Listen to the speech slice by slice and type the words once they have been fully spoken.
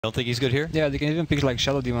Don't think he's good here? Yeah, they can even pick like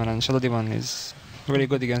Shadow Demon, and Shadow Demon is really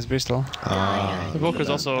good against Bristol. Invoker is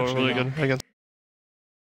also really good against.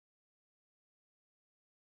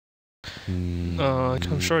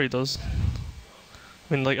 I'm sure he does.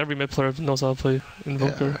 I mean, like every mid player knows how to play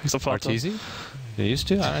Invoker. He's a Arteezy? They used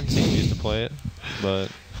to? I didn't see him used to play it. But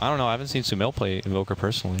I don't know, I haven't seen Sumail play Invoker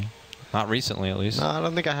personally. Not recently, at least. No, I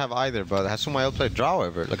don't think I have either, but has Sumail played Drow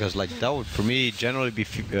ever? Because like that would, for me, generally be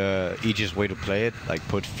easiest way to play it. Like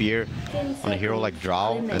put fear on a hero like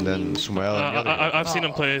Drow, and then Sumail. I've seen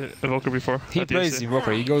him play Invoker before. He plays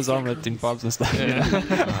Invoker. He goes armored in pubs and stuff.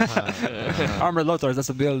 Armored Lothars, that's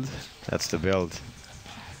a build. That's the build.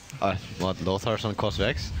 What, Lothars on cost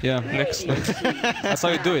Vex? Yeah. Next. That's how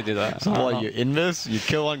you do it, did I? So what, you invis, you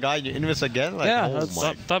kill one guy, you invis again? Like, yeah,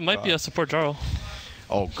 oh that might be a support Jarl.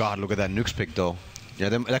 Oh god, look at that Nukes pick though. Yeah,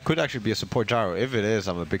 that could actually be a support gyro. If it is,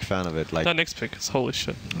 I'm a big fan of it. Like that next pick is holy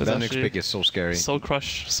shit. That next pick is so scary. Soul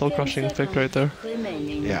crushing pick right there.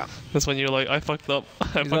 Yeah. That's when you're like, I fucked up.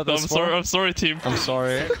 I'm sorry, team. I'm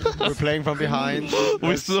sorry. We're playing from behind.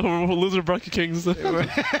 We're loser bracket kings.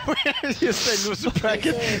 You say loser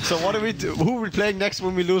bracket. So what do we do? Who are we playing next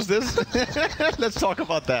when we lose this? Let's talk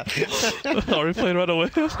about that. Are we playing right away?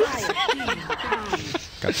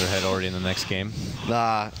 Got their head already in the next game.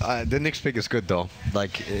 Nah, the next pick is good though.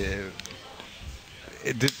 Like,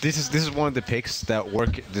 this is one of the picks that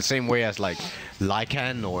work the same way as like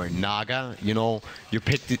Lycan or Naga. You know, you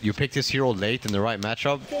pick this hero late in the right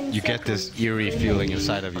matchup, you get this eerie feeling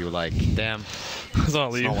inside of you, like, damn, that's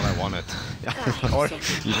not what I wanted. Or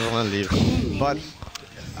you don't want to leave. But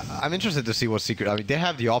I'm interested to see what secret. I mean, they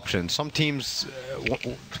have the option. Some teams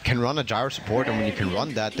can run a gyro support, and when you can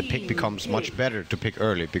run that, the pick becomes much better to pick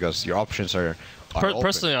early because your options are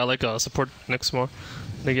personally, I like support Nyx more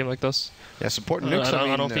in a game like this. Yeah, support Nyx.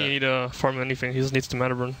 I don't think you need to farm anything. He just needs to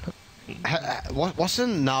mana burn.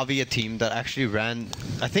 Wasn't Navi a team that actually ran?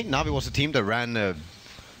 I think Navi was a team that ran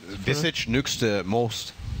Visage Nyx the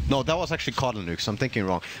most. No, that was actually Coddle Nyx. I'm thinking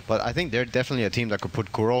wrong. But I think they're definitely a team that could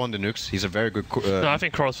put Kuro on the Nyx. He's a very good... no, I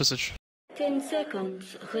think Kuro's Visage. 10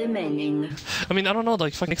 seconds remaining. I mean, I don't know,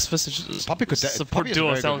 like, fucking Nyx Visage Puppey could support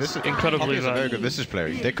duo sounds incredibly bad. Puppey is a very good Visage player.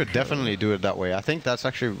 They could definitely do it that way. I think that's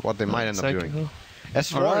actually what they might end up doing.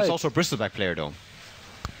 S4 is also a Bristleback player, though.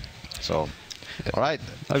 So, alright.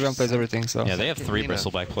 Everyone plays everything, so... Yeah, they have 3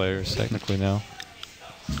 Bristleback players, technically, now.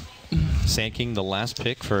 Sand King, the last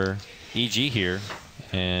pick for EG here.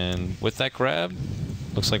 And with that grab,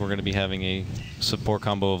 looks like we're going to be having a support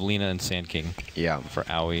combo of Lina and Sand King. Yeah, for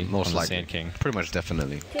Aoi, most likely. Sand King. Pretty much,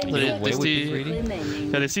 definitely.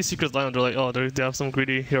 They see Secret Lion, they're like, oh, they have some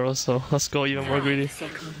greedy heroes, so let's go even more greedy.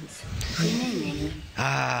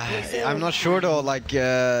 I'm not sure though. Like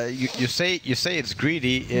you say it's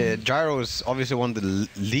greedy. Gyro is obviously one of the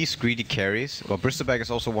least greedy carries, but Bristleback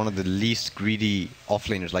is also one of the least greedy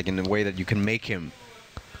offlaners. Like in the way that you can make him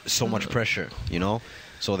so much pressure, you know,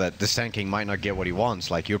 so that the Sand King might not get what he wants.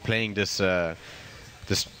 Like you're playing this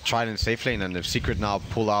this Trident safe lane, and if Secret now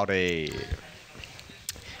pull out a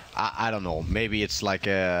I don't know, maybe it's like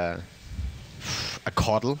a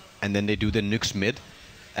Coddle, and then they do the Nyx mid,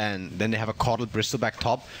 and then they have a Coddle Bristleback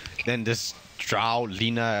top, then this Drow,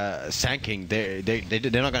 Lina, Sand King, they're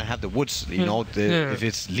not gonna have the woods, you know. If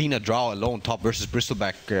it's Lina Drow alone top versus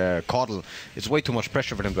Bristleback Coddle, it's way too much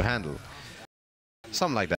pressure for them to handle.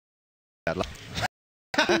 Something like that. Look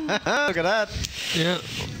at that. Yeah.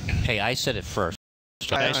 Hey, I said it first.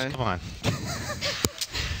 Guys, come on.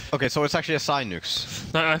 Okay, so it's actually a side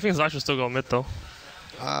Nyx. I think it's actually still go mid though.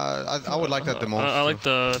 I would like that the most. I like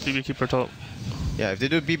the BB Keeper top. Yeah, if they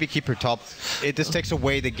do BB Keeper top, this takes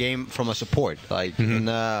away the game from a support. Like in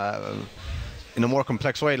a more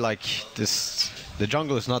complex way, like this, the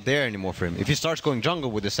jungle is not there anymore for him. If he starts going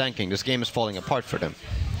jungle with the Sand King, this game is falling apart for them.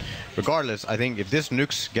 Regardless, I think if this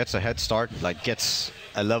Nyx gets a head start, like gets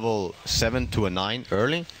a level 7 to a 9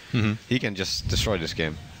 early, he can just destroy this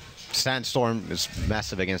game. Sandstorm is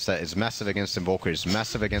massive against that. It's massive against Invoker. It's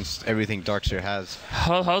massive against everything Darkseer has.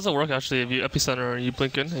 How does it work actually if you epicenter and you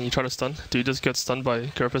blink in and you try to stun? Do you just get stunned by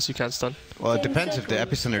Carapace? You can't stun? Well, it depends if the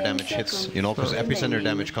epicenter damage hits, you know, because epicenter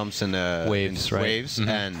damage comes in waves,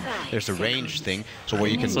 and there's a range thing. So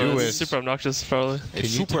what you can do is... super obnoxious, probably.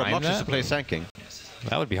 It's super obnoxious to play Sand King.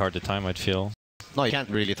 That would be hard to time, I'd feel. No, you can't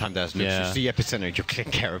really time that as Nyx. You see epicenter, you click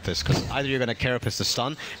Carapace, because either you're going to Carapace the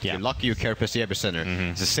stun, if you're lucky you Carapace the epicenter.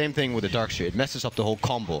 It's the same thing with the Darkseer. It messes up the whole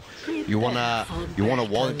combo. You wanna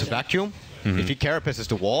wall into vacuum. If he Carapaces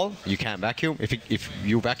the wall, you can't vacuum. If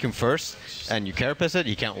you vacuum first and you Carapace it,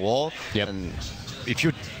 you can't wall. And if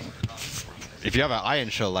you have an Iron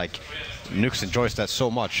Shell, like Nyx enjoys that so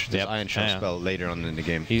much. This Iron Shell spell later on in the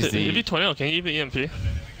game. If you 20, can you even EMP?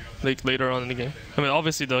 like later on in the game. I mean,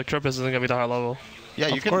 obviously the Carapace isn't gonna be that high level. Yeah,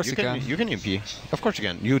 Of course you can. You can EMP. Of course you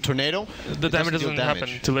can. You tornado. The it damage deal doesn't happen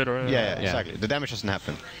till later. Yeah, exactly. The damage doesn't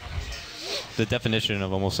happen. The definition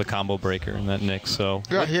of almost a combo breaker in that Nyx. So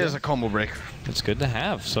Yeah, here's a combo breaker. it's good to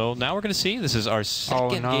have. So now we're going to see. This is our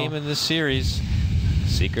second no. game in this series.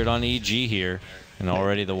 Secret on EG here, and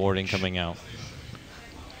already the warding coming out.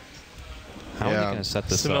 How are they going to set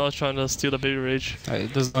this Simel up? is trying to steal the baby rage.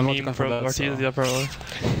 It doesn't know what to Meme come from from that, so. Artesia, apparently.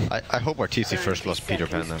 I hope RTC first plus Peter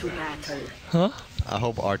Pan then. To battle. Huh? I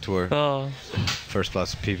hope Artur Oh. first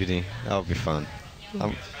plus PvD. That would be fun.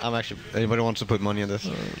 I'm actually. Anybody wants to put money on this?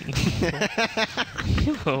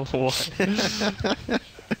 Oh, what?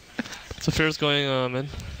 So Fear's going mid.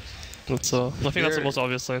 That's I think that's the most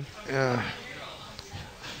obvious lane. Yeah.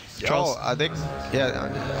 Charles. Oh,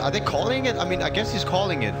 are they calling it? I mean, I guess he's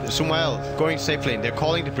calling it. Sumail going safe lane. They're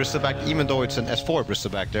calling the Bristleback, even though it's an S4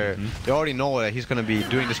 Bristleback. They already know that he's going to be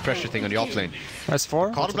doing this pressure thing on the offlane.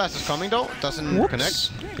 S4? Counter Blast is coming though. Doesn't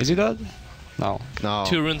connect. Is he dead? No. No.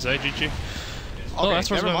 2 runes, GG. Okay,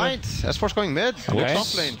 S4's never going mind. S4's going mid. Okay.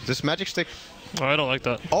 Top lane. This magic stick. Oh, I don't like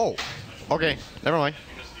that. Oh. Okay. Never mind.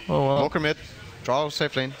 Oh, wow. Walker mid. Draw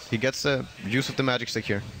safe lane. He gets the use of the magic stick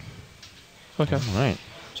here. Okay. All right.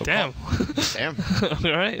 So Damn. Damn.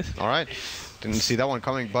 Alright. All right. Didn't see that one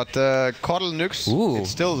coming, but Coddle Nukes, Ooh. it's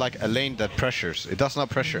still like a lane that pressures. It does not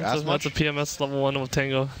pressure as That's much. a PMS level 1 of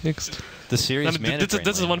Tango. Nyx. The series I mean, this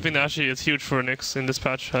is one thing that actually is huge for Nyx in this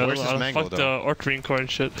patch. Where's his mango, Fuck the though? Arcane core and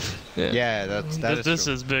shit. Yeah, that is This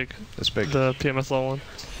true. is big. It's big. The PMS level 1.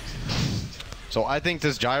 So I think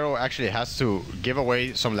this Gyro actually has to give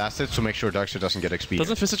away some last hits to make sure Darkster doesn't get XP.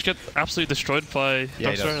 Doesn't Visage get absolutely destroyed by Yeah, he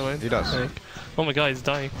Darkstar in the lane? does. He does. Like, oh my god, he's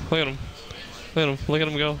dying. Look at him. Look at him. Look at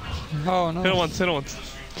him go. Oh no. Hit him once. Hit him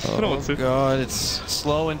once. Hit him once, dude. God, it's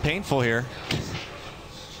slow and painful here.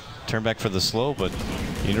 Turn back for the slow, but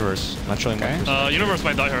Universe not showing much. Universe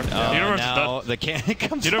might die here. Universe is now dead. the cannon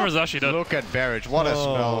comes Universe is actually dead. Look at Barrage. What a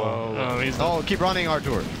spell. Oh, he's dead. Oh, keep running,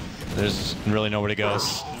 Artur. There's really nowhere to go.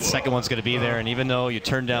 Second one's going to be there, and even though you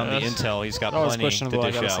turn down the Yes. intel, he's got That was plenty to questionable,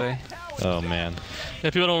 I dish gotta out. say. Oh, man.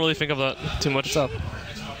 Yeah, people don't really think of that too much. What's up?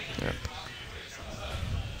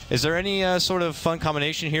 Is there any sort of fun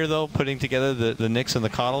combination here, though, putting together the Nyx and the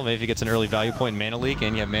Coddle? Maybe if he gets an early value point in Mana Leak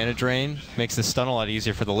and you have Mana Drain. Makes the stun a lot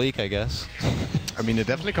easier for the Leak, I guess. I mean, it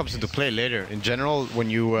definitely comes into play later. In general, when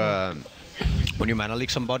you Mana Leak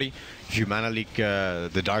somebody, if you Mana Leak the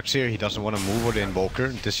Darkseer, he doesn't want to move with the Invoker.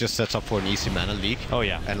 This just sets up for an easy Mana Leak. Oh,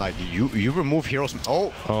 yeah. And like, you remove heroes.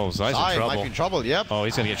 Oh, Zai's in Zai trouble. might be in trouble, yep. Oh,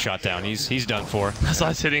 he's going to get shot down. He's done for. So I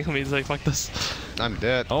was hitting him. He's like, fuck this. I'm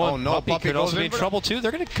dead. Oh, no, Puppey could goes also be in for trouble, too.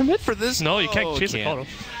 They're going to commit for this. No, you Oh, can't chase the can't.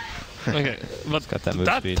 Coddle. Okay, but got that move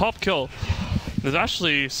speed. top kill is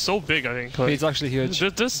actually so big, I think. Like, It's actually huge.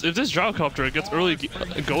 if this Gyrocopter gets early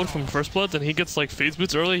gold from first blood and he gets like phase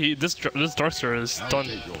boots early, this Darkster is done.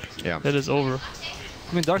 Yeah. It is over.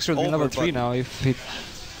 I mean, Darkseer will be level 3 now if he,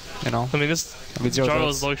 you know. I mean, this With zero Gyro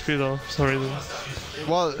deaths. is low HP though, for some reason.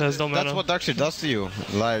 Well, There's no that's mana. what Darkseer does to you.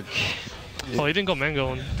 Like, Oh, he didn't go Mango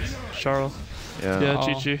on Gyro. yeah. Yeah, Oh.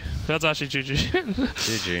 GG. That's actually GG.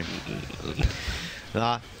 GG.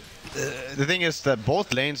 Nah. The thing is that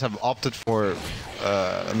both lanes have opted for,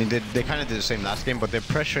 I mean, they kind of did the same last game, but they're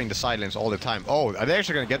pressuring the side lanes all the time. Oh, are they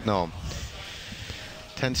actually going to get no?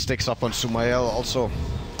 10 sticks up on Sumail also.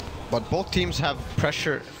 But both teams have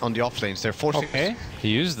pressure on the off lanes. They're forcing... Okay. He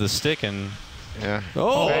used the stick and... Yeah.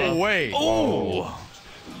 Oh, wait. Oh!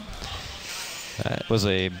 That was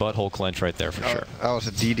a butthole clench right there for sure. That was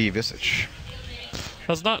a DD Visage.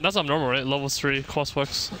 that's not normal, right? Level 3 cross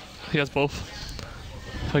wax. He has both.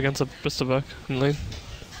 Against a Bristleback in lane.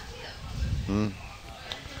 I don't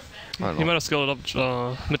He know. might have scaled it up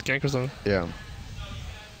mid gank or something. Yeah.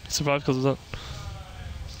 He survived because of that.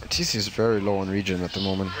 TC is very low on regen at the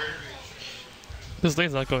moment. This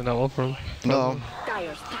lane's not going that well for him. No.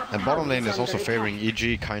 Dire's top And tower bottom lane is also under favoring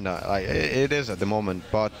EG, kinda. Like, it is at the moment,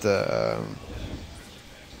 but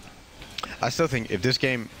I still think if this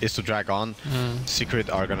game is to drag on, Secret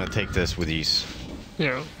are gonna take this with ease.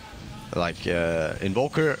 Yeah. Like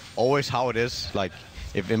Invoker, always how it is. Like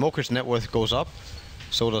if Invoker's net worth goes up,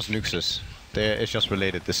 so does Nux's. It's just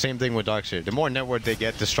related. The same thing with Darkseer. The more net worth they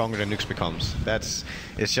get, the stronger the Nux becomes.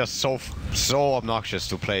 It's just so obnoxious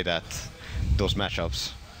to play those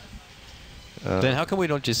matchups. Then how come we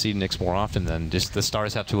don't just see Nyx more often then? Just the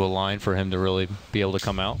stars have to align for him to really be able to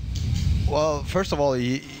come out? Well, first of all,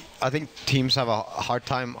 I think teams have a hard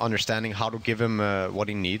time understanding how to give him what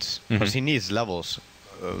he needs, because he needs levels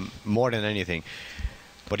more than anything.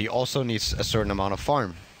 But he also needs a certain amount of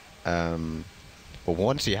farm. But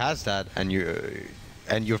once he has that, and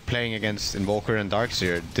and you're playing against Invoker and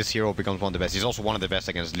Darkseer, this hero becomes one of the best. He's also one of the best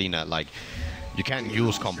against Lina. Like, you can't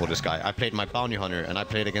use combo this guy. I played my Bounty Hunter and I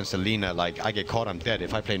played against a Lina. Like, I get caught, I'm dead.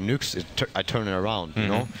 If I play Nukes, I turn it around, you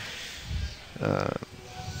know?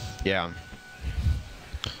 Yeah.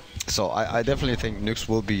 So I definitely think Nukes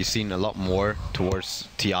will be seen a lot more towards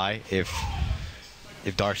TI if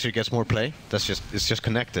Darkseer gets more play. It's just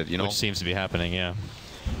connected, you know? Which seems to be happening, yeah.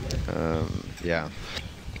 Yeah.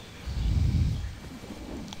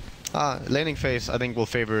 Laning phase, I think, will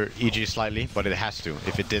favor EG slightly, but it has to.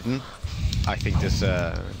 If it didn't, I think this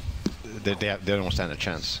they don't stand a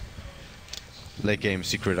chance. Late game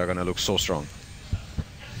Secret are gonna look so strong.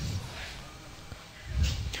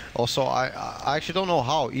 Also, I actually don't know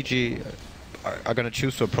how EG are gonna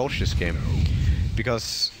choose to approach this game,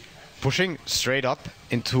 because pushing straight up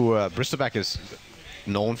into Bristleback is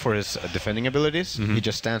known for his defending abilities. He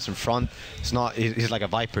just stands in front. He's like a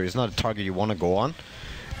Viper. He's not a target you want to go on.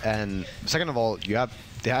 And second of all,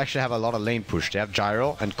 they actually have a lot of lane push. They have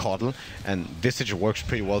Gyro and Coddle, and Visage works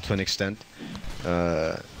pretty well to an extent.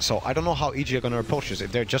 So I don't know how EG are going to approach this.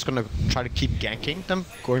 If they're just going to try to keep ganking them,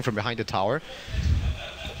 going from behind the tower,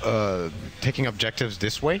 taking objectives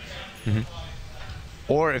this way,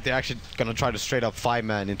 or if they're actually going to try to straight up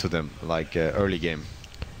 5-man into them, like early game.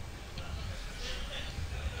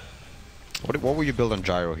 What will you build on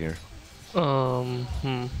Gyro here?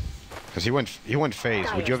 Because he went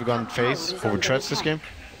phase. Would you have gone phase over treads this game?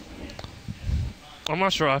 I'm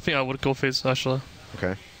not sure. I think I would go phase actually.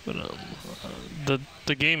 Okay. But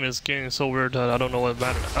the game is getting so weird that I don't know what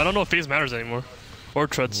matters. I don't know if phase matters anymore, or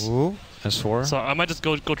treads. Ooh, S4. So I might just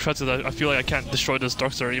go treads because I feel like I can't destroy this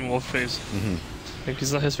Darkseer even with phase. Like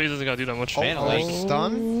his phase isn't gonna do that much.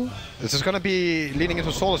 Stun. This is gonna be leading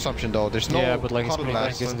into soul assumption though. There's no but like Coddle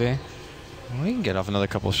blast. We can get off another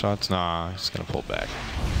couple shots. Nah, he's gonna pull back.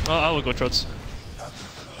 I would go treads.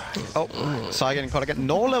 Oh, Sai getting caught again.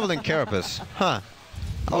 No level in Carapace. Huh.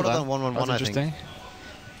 I would have done 1-1-1, I think.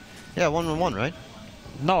 Yeah, 1-1-1, right?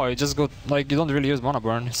 No, you just go, like, you don't really use mana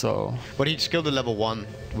burn, so... But he skilled the level 1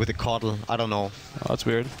 with the Coddle. I don't know. Oh, that's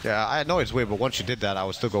weird. Yeah, I know it's weird, but once you did that, I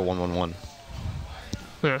would still go 1-1-1.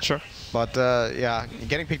 Yeah, sure. But, yeah,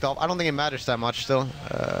 getting picked off, I don't think it matters that much still.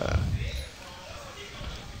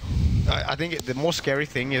 I think the most scary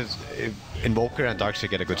thing is if Invoker and Darkseer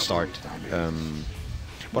get a good start.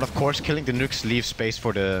 But of course, killing the nukes leaves space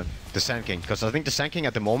for the Sand King, because I think the Sand King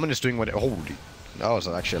at the moment is doing what... Holy, that was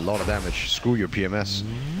actually a lot of damage. Screw your PMS.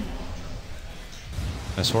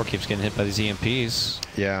 S4 keeps getting hit by these EMPs.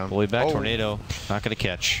 Yeah. Bully back, Tornado. Not going to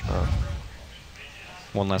catch.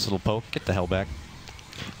 One last little poke. Get the hell back.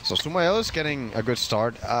 So Sumail is getting a good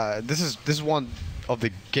start. This is one of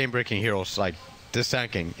the game-breaking heroes, like this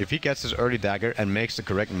Sand King. If he gets his early dagger and makes the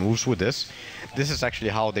correct moves with this is actually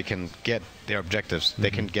how they can get their objectives.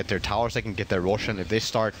 They can get their towers, they can get their Roshan if they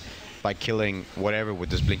start by killing whatever with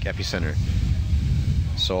this Blink Epicenter.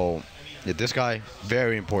 So, yeah, this guy,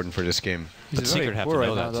 very important for this game. But Secret have to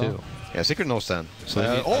know that too. Yeah, Secret knows that. So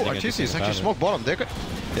RTC is actually smoke bottom.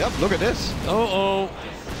 Yep, look at this.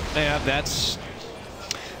 Yeah, that's...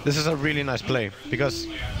 This is a really nice play, because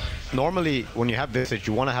normally when you have Visage,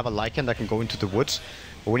 you want to have a Lycan that can go into the woods.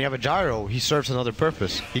 But when you have a Gyro, he serves another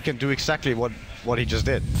purpose. He can do exactly what he just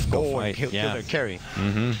did. Go and kill their carry.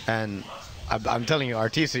 And I'm telling you,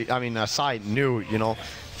 Sai knew, you know,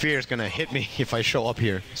 Fear is going to hit me if I show up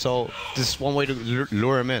here. So this is one way to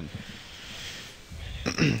lure him in.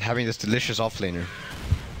 Having this delicious offlaner.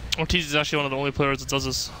 Ortiz is actually one of the only players that does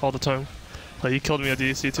this all the time. Like, he killed me at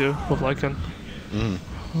DDC too with Lycan.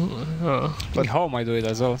 But home I do it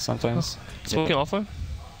as well sometimes. Smoking offline?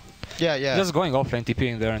 Yeah, yeah. Just going offline,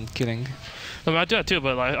 TPing there and killing. I mean, I do that too,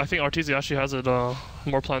 but I think Arteezy actually has it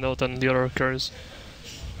more planned out than the other carries.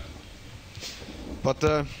 But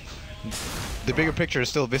the bigger picture is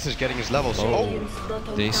still Visage getting his levels.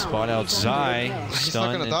 They spot out Zai. He's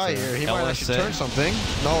not gonna die here. He might actually turn something.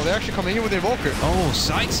 No, they're actually coming in with the Evoker.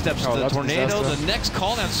 Sidesteps the Tornado. The next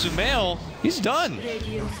call down, Sumail. He's done.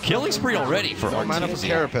 Killing spree already for Arteezy. Mana for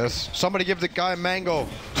Carapace. Somebody give the guy a mango.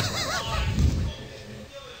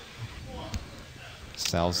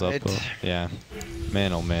 Salves up. Yeah.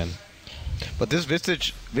 Man, oh man. But this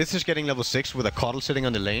Visage getting level 6 with a Coddle sitting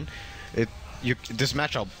on the lane, this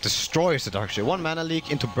matchup destroys the Darkseer. One mana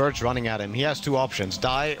leak into birds running at him. He has two options: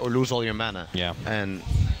 die or lose all your mana. Yeah. And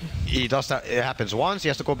he does that. It happens once. He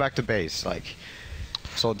has to go back to base.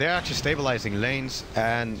 So they're actually stabilizing lanes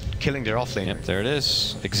and killing their offlaner. Yep, there it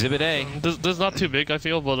is. Exhibit A. This is not too big, I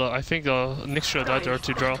feel, but I think Nick should have died there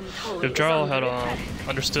to Jarl. If Jarl had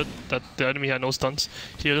understood that the enemy had no stuns,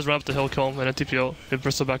 he would just run up the hill, kill him, and then TPO if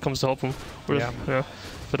Bristleback comes to help him.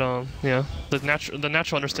 But yeah, the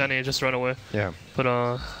natural understanding is just right away. Yeah. But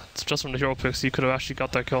it's just from the hero picks, you could have actually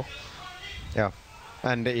got that kill. Yeah.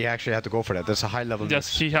 And he actually had to go for that. That's a high level.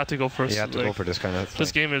 Yes, he had to go first. He had to go for this kind of thing.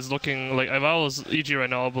 This game is looking like, if I was EG right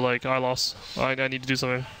now, I'd be like, I lost. I need to do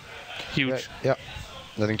something huge. Yeah.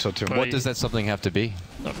 I think so too. What does that something have to be?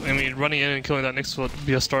 I mean, running in and killing that Nyx would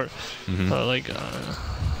be a start.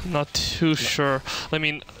 Not too sure. I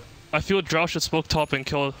mean, I feel Drow should smoke top and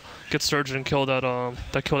get Surge and kill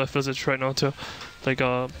that Visage right now too. Like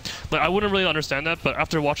I wouldn't really understand that, but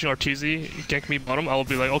after watching Arteezy gank me bottom, I would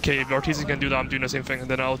be like, okay, if Arteezy can do that, I'm doing the same thing. And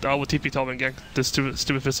then I would TP top and gank this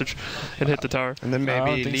stupid Visage and hit the tower. And then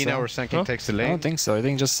maybe Lina or Sanking takes the lane. I don't think so. I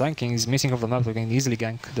think just Sanking is missing off the map, so can easily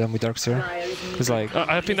gank them with Darkseer. It's like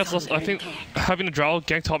I think having a Drow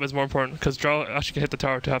gank top is more important because Drow actually can hit the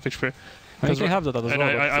tower to half HP. you can have that as well.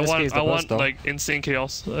 I want like insane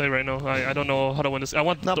chaos right now. I don't know how to win this. I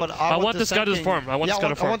want this guy to farm. I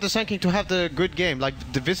want the Sanking to have the good game. Like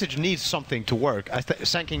the Visage needs something to work.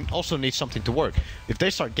 Sanking also needs something to work. If they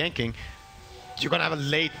start ganking, you're gonna have a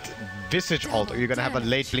late Visage ult, or you're gonna have a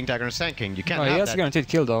late Blink Dagger and Sanking. You can't have that. He has a guaranteed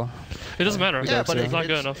kill though. It doesn't matter. Yeah, but it's not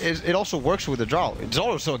good enough. It also works with the Drow. It's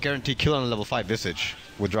also a guaranteed kill on a level 5 Visage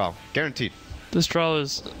with Drow. Guaranteed. This Drow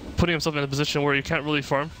is putting himself in a position where you can't really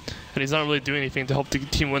farm, and he's not really doing anything to help the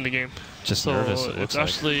team win the game. Just so nervous. It's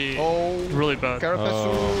actually really bad.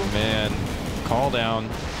 Oh man, call down,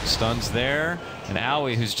 stuns there, and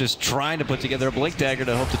Owie, who's just trying to put together a Blink Dagger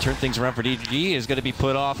to hope to turn things around for DG, is going to be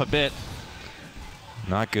put off a bit.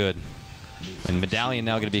 Not good. And Medallion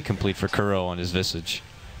now going to be complete for Kuro on his Visage.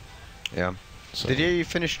 Yeah. So. Did he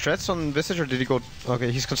finish threats on Visage, or did he go? Okay,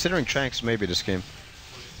 he's considering Tranks maybe this game.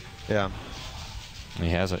 Yeah. He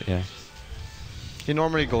has it, yeah. He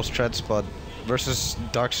normally goes threats, but versus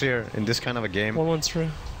Darkseer in this kind of a game. 1-1-3.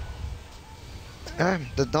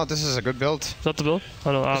 No, this is a good build. Is that the build?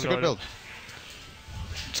 It's a good build.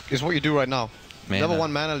 It's what you do right now. Man, level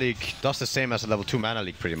 1 Mana League does the same as a level 2 Mana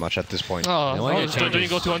League pretty much at this point. Don't you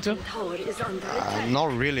go 2-1-2?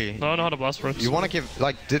 Not really. No, I know how the blast works. You want to give,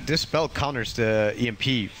 like, this spell counters the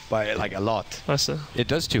EMP by, like, a lot. I see. It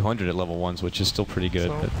does 200 at level 1s, which is still pretty good,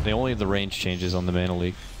 but they only have the range changes on the Mana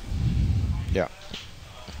League. Yeah.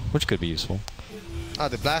 Which could be useful.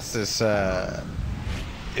 The blast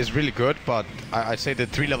is really good, but I'd say the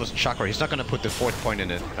 3 levels Chakra, he's not going to put the 4th point in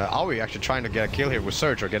it. Are we actually trying to get a kill here with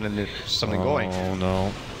Surge or getting something going? Oh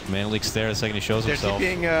no. Mana Leak's there the second he shows himself.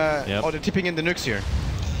 They're tipping in the nukes here.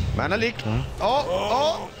 Mana Leak.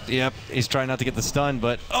 Yep, he's trying not to get the stun,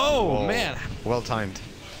 but man. Well timed.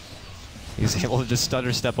 He's able to just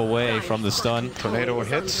stutter step away from the stun. Tornado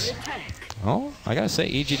hits. Oh, I gotta say,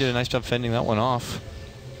 EG did a nice job fending that one off.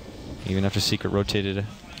 Even after Secret rotated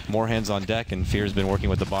more hands on deck, and Fear's been working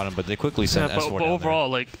with the bottom, but they quickly sent S4 but overall,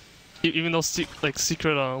 like, even though Secret,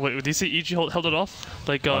 wait, did you see EG held it off?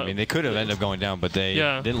 Like, I mean, they could have ended up going down, but they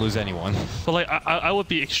didn't lose anyone. But like, I would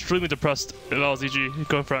be extremely depressed if I was EG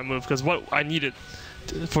going for that move, because what I needed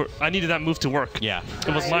that move to work. Yeah.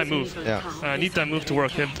 It was my move. Yeah. I need that move to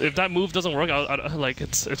work. If that move doesn't work, like,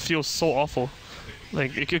 it feels so awful.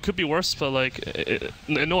 Like, it could be worse, but like,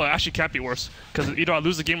 no, it actually can't be worse, because either I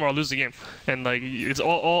lose the game or I lose the game, and like, it's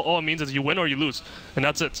all it means is you win or you lose, and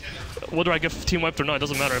that's it. Whether I get team wiped or not, it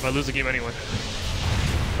doesn't matter if I lose the game anyway.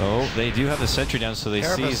 Oh, they do have the sentry down, so they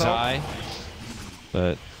see Zai,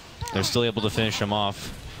 but they're still able to finish him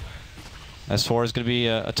off. S4 is going to be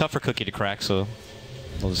a tougher cookie to crack, so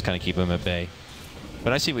we'll just kind of keep him at bay.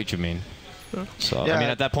 But I see what you mean. So I mean,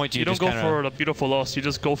 at that point, you don't just go for the beautiful loss. You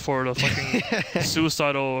just go for the fucking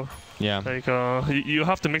suicidal. Yeah. Like you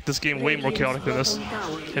have to make this game way more chaotic than this,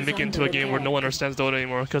 and make it into a game where no one understands Dota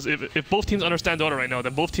anymore. Because if both teams understand Dota right now,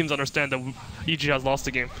 then both teams understand that EG has lost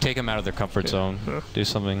the game. Take them out of their comfort zone. Do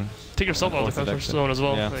something. Take yourself out of the comfort zone as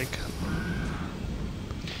well. Yeah. Like.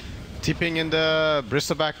 Tipping in the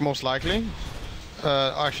Bristleback most likely.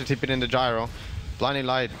 Actually, tipping in the Gyro. Blinding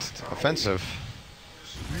Light offensive.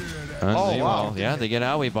 Wow. Yeah, they get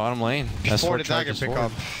Owie bottom lane. Before the dagger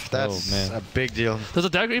pickup. That's a big deal. Does the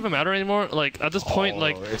dagger even matter anymore? Like, at this point,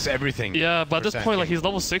 like... It's everything. Yeah, but at this point, like, he's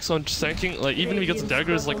level 6 on Sanking. Like, even if he gets the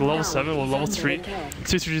dagger, it's like level 7 or level 3.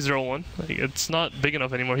 2-3-0-1. Like, it's not big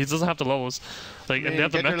enough anymore. He doesn't have the levels. Like, and they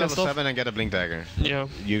have the mech and level stuff. 7 and get a Blink Dagger. Yeah.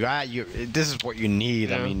 This is what you need.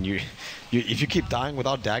 Yeah. I mean, if you keep dying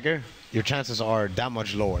without dagger, your chances are that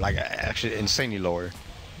much lower. Like, actually insanely lower.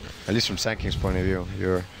 At least from Sanking's point of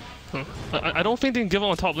view. I don't think they can give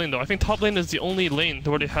on top lane though. I think top lane is the only lane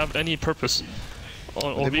where they have any purpose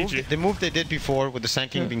on VG. The move they did before with the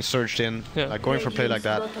Sanking being surged in, like going for play like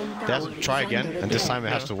that, they have to try again, and this time it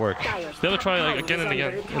has to work. They have to try like again and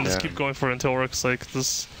again, and just keep going for it until it works. Like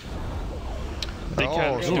this. they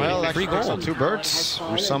can't do well, anything. actually, so 2 birds.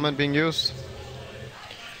 Resummon being used.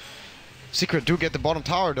 Secret do get the bottom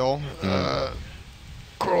tower though.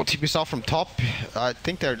 Crow TP's out from top. I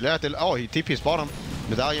think they're oh, he TP's bottom.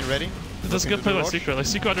 Medallion ready. This is good play by Secret. Like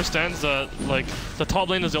Secret understands that like the top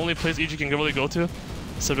lane is the only place EG can really go to.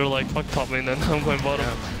 So they're like, fuck top lane then, I'm going bottom.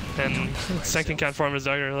 Yeah. And Sanking can't farm his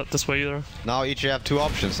dagger this way either. Now EG have 2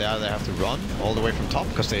 options. They either have to run all the way from top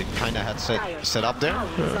because they kind of had set up there.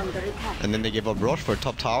 And then they give up Roche for a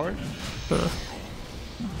top tower.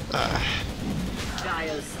 I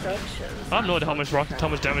have no idea how much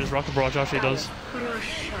damage Rocket Barrage actually does.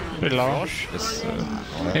 Pretty low.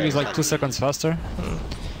 Maybe it's like 2 seconds faster.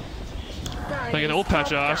 Like in the old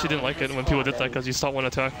patch, I actually didn't like it when people did that because you stop 1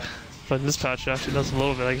 attack. But in this patch, it actually does a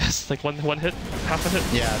little bit, I guess. Like one hit, half a hit.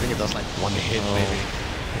 Yeah, I think it does like 1 hit maybe.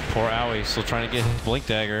 Poor Owie still trying to get his Blink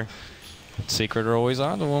Dagger. Secret are always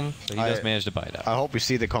onto him, but he does manage to bite out. I hope we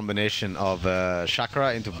see the combination of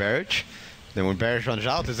Chakra into Barrage. Then when Barrage runs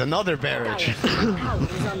out, there's another Barrage.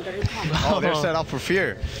 Oh, they're set up for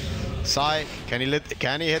fear. Sai, can he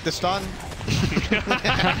hit the stun?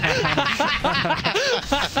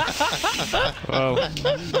 Wow.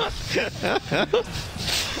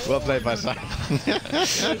 Well played by Sai.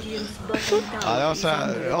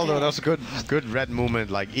 Although that was a good red movement.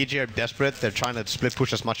 Like EG are desperate, they're trying to split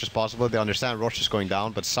push as much as possible. They understand Roche is going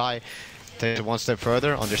down, but Sai takes it 1 step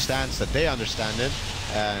further, understands that they understand it,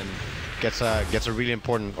 and gets a really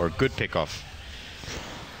important or good pickoff.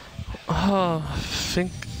 I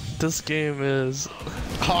think this game is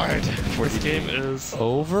hard. This game is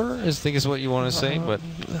over, I think is what you want to say, but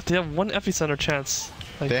they have 1 epicenter chance.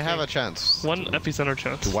 They have a chance. 1 epicenter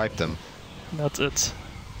chance. To wipe them. That's it.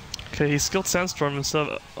 Okay, he skilled Sandstorm instead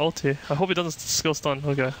of ulti. I hope he doesn't skill stun.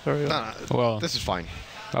 Okay, there we go. Nah, well, this is fine.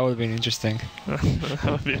 That would have been interesting. That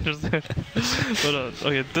would be interesting. But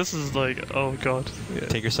okay, this is like, oh god. Yeah.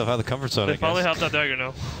 Take yourself out of the comfort zone, They I guess. probably have that dagger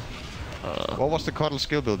now. What was the Cuddle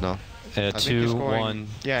skill build now? 2, 1,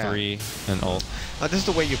 3, and ult. This is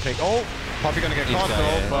the way you pick. Oh, Puppey gonna get caught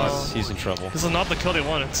though, but he's in trouble. This is not the kill they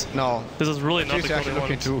wanted. No. This is really not the He's kill actually they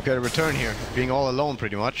looking wanted. to get a return here, being all alone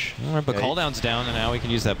pretty much. Alright, but cooldown's down, and now we can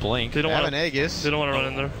use that blink. They don't want an Aegis. They don't want to run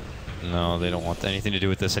in there. No, they don't want anything to do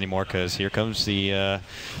with this anymore because here comes the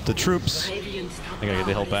troops. They gotta get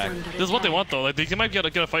the hill back. This is what they want though. Like they might get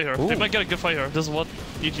a fight here. Ooh. They might get a good fight here. This is what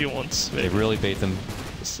EG wants. They really bait them.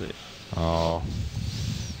 Let's see. Oh.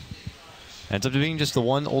 Ends up being just the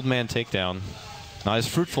 1 old man takedown. Not as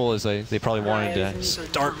fruitful as they probably wanted to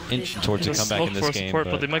start inching towards a comeback in this game. Support,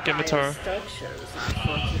 but they might get Matara.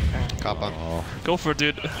 Kappa. Oh. Go for it,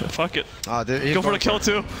 dude. Fuck it. Go for the kill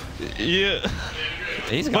too. Yeah.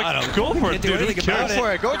 He's got him. Go for it, dude. Go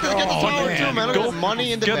for it. Go just get the tower too, man. Go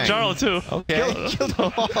money in the bank. Get Jarl too. Okay. Kill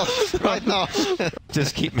them all right now.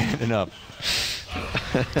 Just keep manning up.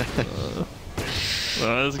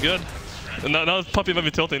 That's good. And now Puppey might be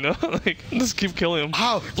tilting now. Like, just keep killing him.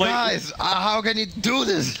 How, like, guys? How can you do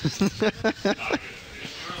this?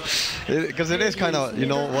 Because it is kind of, you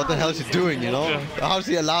know, what the hell is he doing? You know, how's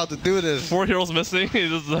he allowed to do this? 4 heroes missing. He's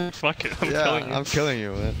just like, fuck it. I'm killing you. I'm killing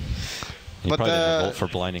you, man. He probably didn't have ult for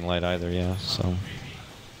blinding light either. Yeah. So.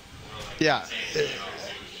 Yeah.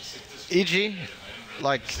 EG,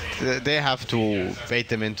 like they have to bait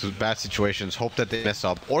them into bad situations, hope that they mess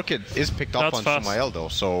up. Orchid is picked up on Sumael though,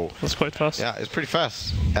 so that's quite fast. Yeah, it's pretty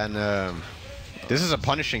fast. And this is a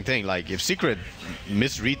punishing thing. Like if Secret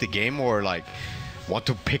misread the game or like want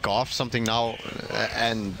to pick off something now,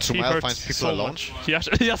 and Sumael finds people so alone. Much.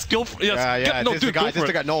 Yes, go for it. Yes. Yeah, no, this dude, the guy. go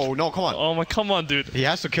for it. No, come on. Oh my, come on, dude. He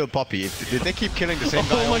has to kill Puppey. Did they keep killing the same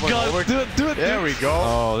guy Oh my over god, and over? do it. There we go.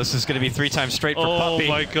 Oh, this is going to be 3 times straight for Puppey. Oh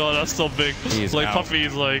my god, that's so big. He's like out.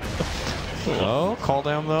 Puppey's like. Oh, call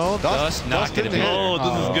down though. Does not get him here. Oh, this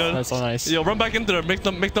is good. That's so nice. Yo, run back into there. Make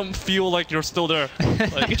them feel like you're still there.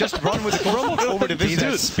 Like, just run with the ghost over the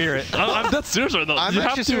Dude, spirit. I'm that serious right now. I'm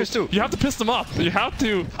actually serious too. You have to piss them off. You have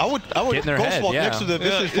to. I would Get in their ghost head, walk yeah. next to the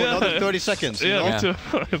business for another 30 seconds. You know? Me too.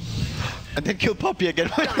 And then kill Puppey again.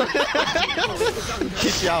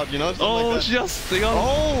 Kick you out, you know? Oh, like yes. They got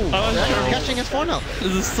catching his 4 now.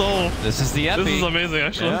 This is so. This is the epi. This is amazing,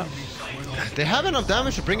 actually. Yeah. They have enough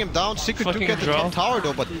damage to bring him down. Secret do Fucking get the draw. top tower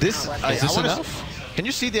though, but this... Is this enough? Can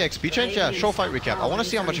you see the XP change? Yeah, show fight recap. I want to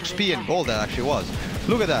see how much XP and gold that actually was.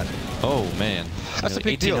 Look at that. Oh man. That's a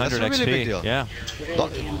big deal. That's a 1800 really XP. big deal. Yeah.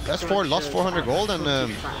 That's lost 400 gold, and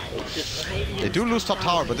they do lose top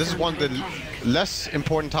tower, but this is one of the less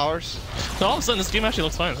important towers. So all of a sudden, this game actually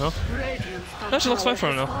looks fine, huh? It actually looks fine for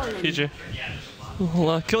him now, EG.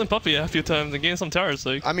 Well, killing Puppey a few times and getting some towers,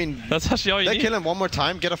 like, I mean, that's actually all you they need. kill him one more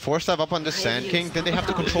time, get a 4-stab up on the Sand King, then they have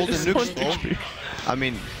to control the nukes. I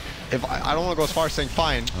mean, if I don't want to go as far as saying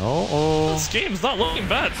fine. This game's not looking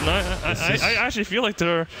bad. No, I actually feel like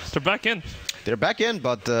they're back in. They're back in,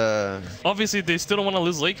 but obviously they still don't want to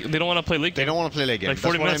lose late. They don't want to play late game. They don't want to play late game. Like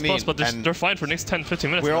 40 minutes I mean. plus, but they're fine for next 10-15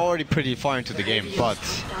 minutes. We're now. already pretty far into the game, but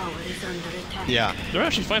yeah. They're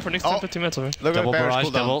actually fine for next 10-15 minutes. I mean. Look Double at the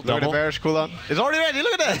barrage, bearish cooldown. Look at the bearish cooldown. It's already ready.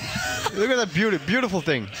 Look at that. Look at that beautiful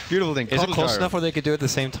thing. Beautiful thing. Is it close enough where they could do it at the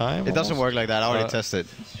same time? It doesn't work like that. I already tested.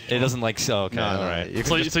 It doesn't like so. Okay, No, all right.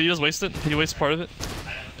 So you just waste it? You waste part of it?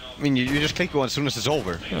 I mean, you just click go as soon as it's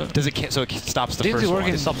over. Does it so it stops the Didn't first it work one?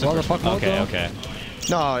 in It stops the World first of one. Fuck mode, Okay, though? okay.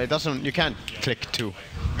 No, it doesn't. You can't click 2.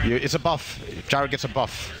 It's a buff. Gyro gets a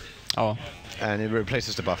buff, Oh. and it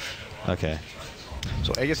replaces the buff. Okay.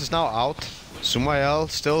 So Aegis is now out. Sumael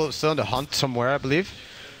still on the hunt somewhere, I believe.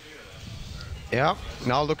 Yeah,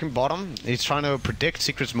 now looking bottom. He's trying to predict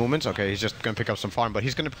Secret's movements. Okay, he's just going to pick up some farm, but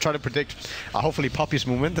he's going to try to predict, hopefully, Puppey's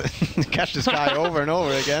movement. Catch this guy over and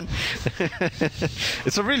over again.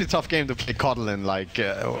 It's a really tough game to play Coddle in, like,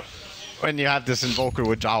 when you have this Invoker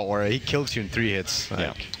with Zhao, or he kills you in 3 hits. Like.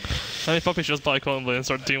 Yeah. I mean, Puppey should just buy Clement and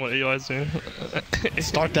start doing what AI is doing.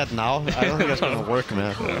 Start that now. I don't think that's going to work,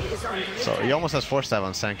 man. So he almost has 4-stab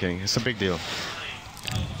on Sanking. It's a big deal.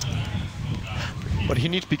 But he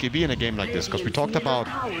needs BKB in a game like this, because we talked about,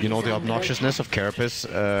 you know, the obnoxiousness of Carapace.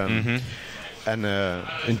 And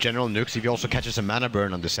in general, Nukes, if he also catches a mana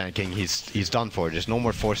burn on the Sand King, he's done for. There's no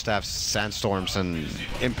more 4-staffs, Sandstorms, and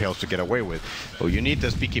Impales to get away with. But you need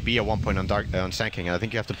this BKB at one point on Sand King, and I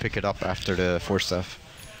think you have to pick it up after the 4-staff.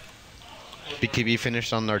 BKB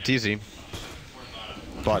finished on Arteezy.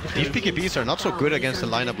 But these BKBs are not so good against a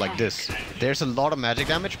lineup like this. There's a lot of magic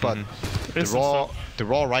damage, but the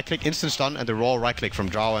raw right click, instant stun, and the raw right click from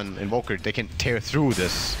Zhao and Invoker, they can tear through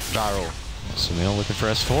this Gyro. Sumail looking for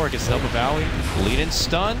S4, gets the Upper Valley. Lead in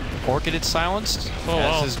stun, Orchid silenced. Oh,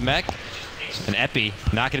 Has wow. his mech. And Epi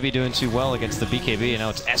not going to be doing too well against the BKB, and now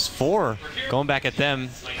it's S4 going back at them.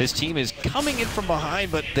 His team is coming in from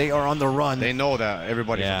behind, but they are on the run. They know that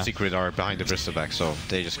everybody Yeah. from Secret are behind the Bristleback, so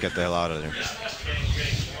they just get the hell out of there.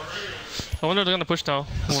 I wonder if they're gonna push now.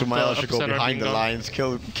 Sumail should go behind the lines,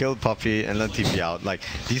 kill Puppey, and let TP out. Like,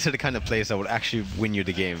 these are the kind of plays that would actually win you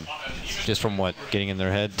the game. Just from what? Getting in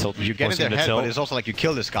their head, tilt. You get in their head, but it's also like you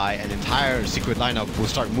kill this guy, and the entire Secret lineup will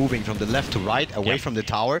start moving from the left to right, away from the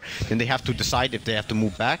tower. Then they have to decide if they have to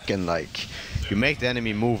move back, and like, you make the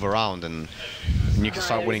enemy move around, and you can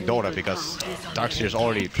start winning Dota, because Darkseer's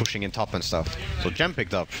already pushing in top and stuff. So Gem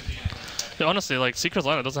picked up. Yeah, honestly, like Secret's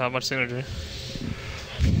lineup doesn't have much synergy.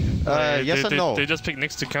 Yes and no. They just pick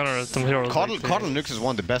Nyx to counter some heroes. Coddle Nyx is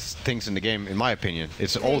one of the best things in the game, in my opinion.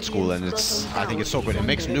 It's old school, and I think it's so good. It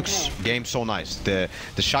makes Nyx game so nice. The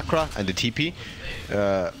chakra and the TP,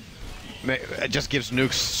 it just gives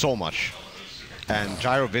Nyx so much. And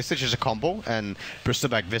Gyro Visage is a combo, and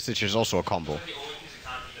Bristleback Visage is also a combo.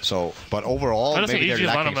 So, but overall, I just think maybe EG's they're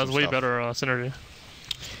lineup lacking has some way stuff. better synergy.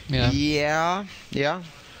 Yeah.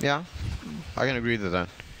 I can agree to that.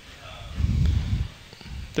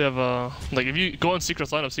 They have like if you go on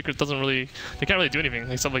Secret's lineup, Secret doesn't really, they can't really do anything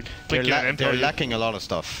except like They're Impel. lacking a lot of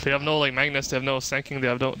stuff. They have no like Magnus, they have no Sanking,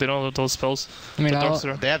 they don't have those spells. I mean, The I'll-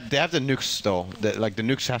 Darkseer. They have the nukes though. Like the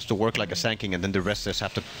nukes has to work like a Sanking, and then the rest just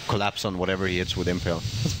have to collapse on whatever he hits with Impale.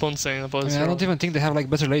 That's Bone saying about I his mean, I hero. don't even think they have like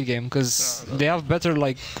better late game, because they have better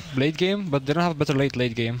like late game, but they don't have better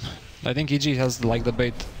late game. I think EG has like the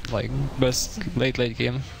best late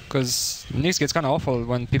game, because Nyx gets kind of awful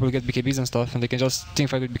when people get BKBs and stuff, and they can just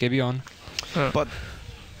teamfight with BKB on. But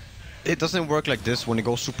it doesn't work like this when it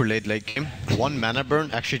goes super late game. One mana burn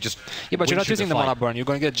actually just Yeah, but you're wins not using the fight. mana burn. You're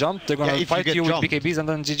gonna get jumped. They're gonna if you fight get you with jumped. BKBs and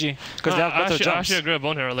then GG, because they have better I jumps. actually agree with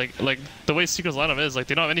Bone here. Like the way Secret's lineup is, like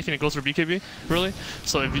they don't have anything that goes for BKB really.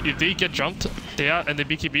 So if they get jumped, and they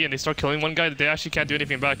BKB and they start killing one guy, they actually can't do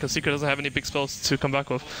anything back because Secret doesn't have any big spells to come back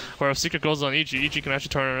with. Where if Secret goes on EG can actually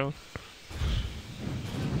turn around.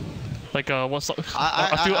 Like a few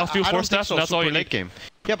I four don't think staffs, so, and that's all super you late need. game.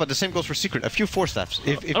 Yeah, but the same goes for Secret. A few 4-staffs.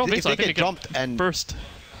 If I don't think so. I they think get jumped and burst.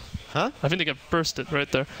 Huh? I think they get bursted right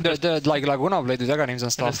there. The like Laguna Blade with Aghanim's and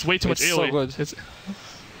And stuff. it's way too much It's AoE. so good. It's,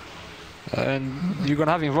 And you're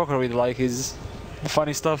gonna have Invoker with like his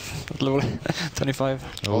funny stuff at level 25.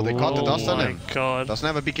 Oh, they caught the dust on my him. god. Doesn't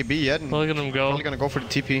have a BKB yet. Look at him go. Probably gonna go for the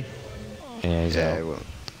TP. Yeah, he's Yeah, out. well.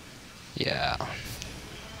 Yeah.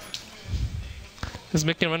 Is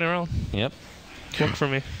Mickey running around? Yep. Work for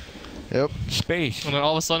me. Yep. Space. And then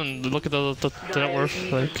all of a sudden, look at the net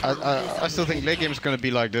worth. Like, I still think late game is gonna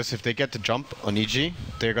be like this. If they get to jump on EG,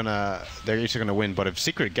 they're easily gonna win. But if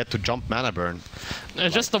Secret get to jump mana burn,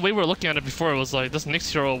 it's just the way we were looking at it before. It was like this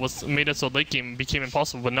Nyx hero made it so late game became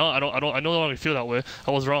impossible. But now I no longer feel that way.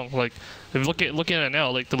 I was wrong. Like, if looking at it now,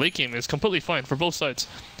 like the late game is completely fine for both sides.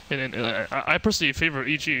 And I personally favor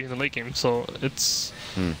EG in the late game. So it's.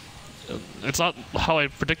 It's not how I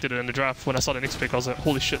predicted it in the draft. When I saw the Nyx pick, I was like,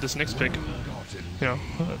 holy shit, this Nyx pick. You know.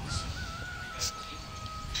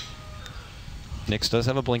 Nyx does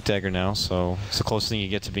have a blink dagger now, so it's the closest thing you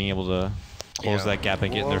get to being able to close that gap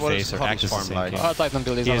and get in their face or act as the same like? game. Titan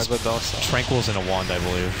build is He not has a good though. So. Tranquils and a wand, I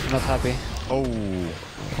believe. Not happy. oh,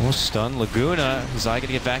 Almost stunned. Laguna, Zai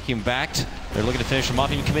gonna get vacuum backed. They're looking to finish him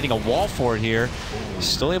off, even committing a wall for it here.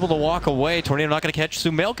 Still able to walk away. Tornado not gonna catch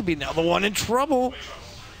Sumail, could be now the one in trouble.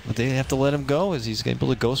 But they have to let him go as he's able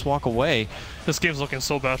to ghost walk away. This game's looking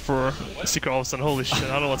so bad for Secret all of a sudden. Holy shit,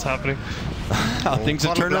 I don't know what's happening. How things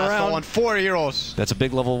have turned around. On 4 heroes. That's a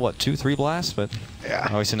big level, what, 2-3 blast? But Yeah.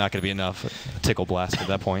 obviously not going to be enough. A tickle blast at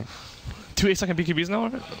that point. 2 8-second BKBs now,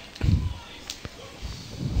 right?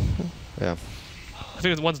 Yeah. I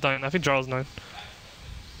think one's 9. I think Jarl's 9.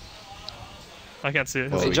 I can't see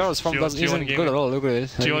it. Well, Hey, Jarl's form G1 doesn't isn't good Gaming. at all. Look at it.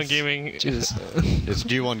 G1 Gaming. Jesus. It's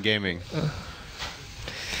G1 Gaming.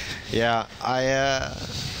 Yeah,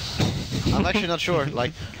 I'm actually not sure.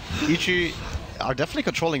 Like, EG are definitely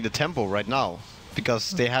controlling the tempo right now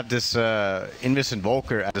because they have this Invis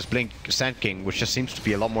Invoker and this Blink Sand King, which just seems to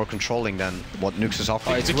be a lot more controlling than what Nyx is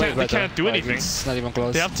offering. It's They way can't- they better. can't do Like, anything. It's not even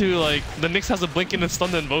close. They have to, like, the Nyx has a blink and a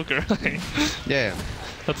stun invoker. Yeah.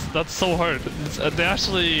 That's so hard. They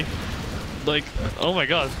actually, like, oh my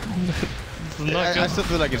god. This is not I good. still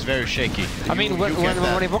feel like it's very shaky. I mean, You when get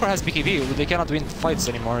that. Invoker has BKB, they cannot win fights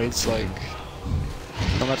anymore. It's like,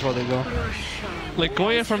 no matter where they go. Like,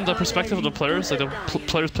 going in from the perspective of the players, like the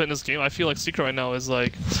players playing this game, I feel like Secret right now is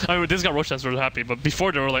like, I mean, this got Roshan's really happy, but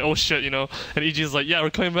before they were like, oh shit, you know, and EG is like, yeah, we're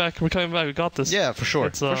coming back, we got this. Yeah, for sure.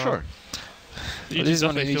 It's, For sure. EG This is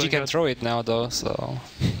when definitely EG feeling can good. throw it now, though. So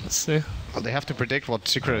Let's see. Well, they have to predict what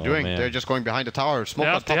Secret are Oh, doing. man. They're just going behind the tower. Smoke They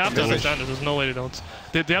on have, top they of have to the village. understand it. There's no way they don't.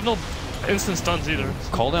 They have no instant stuns either.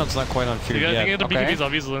 Cooldown's not quite on fear They yet. get the Okay. BKBs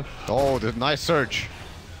off easily. Oh, the nice surge.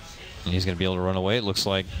 He's going to be able to run away, it looks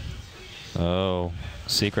like. Oh,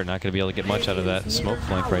 Secret not going to be able to get much out of that smoke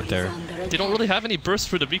flank right there. They don't really have any burst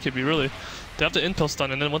for the BKB, really. They have the impulse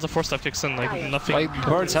stun, and then once the force step kicks in, like, nothing. like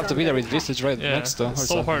birds have to be there with Vistage right Yeah, next to. it's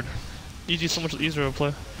so hard. EG is so much easier to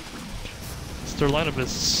play. Their lineup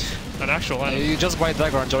is an actual lineup. You just buy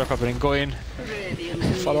dagger on Jarakob and go in.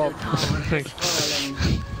 Follow up.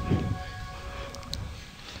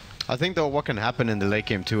 I think though what can happen in the late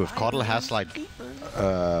game too, if Coddle has like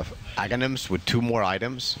Aghanims with 2 more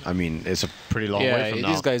items, I mean it's a pretty long way Yeah, from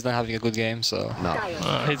this now. guy's not having a good game, so. No.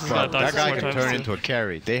 He's But gonna die that guy 4 can times. turn into a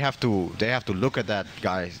carry. They have to look at that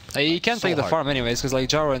guy. He can't So take the hard. farm anyways, because like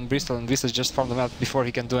Jaro and Bristol and Vistage just farm them out before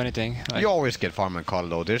he can do anything. Like, You always get farm and Coddle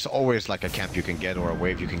though. There's always like a camp you can get or a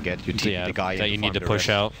wave you can get. You take Yeah, the guy that in you the need to farm push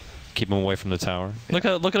direct. out, keep him away from the tower. Look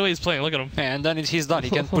at the way he's playing. Look at him. and then he's done. He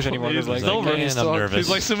can't push anymore. He's There's, like, over. then he's Man, I'm still- nervous. He's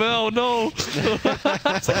like, Sumail, no!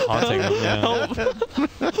 It's like haunting him, yeah.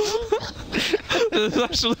 It's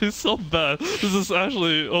actually so bad. This is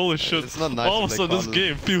actually, holy shit. It's not nice All of a when they sudden, this call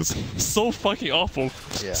game feels so fucking awful.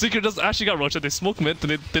 Yeah. Secret just actually got Rocha. They smoke mid,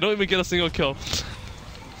 and they don't even get a single kill.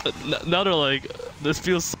 Now they're like, this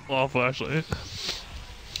feels so awful, actually.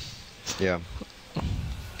 Yeah.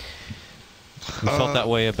 We felt that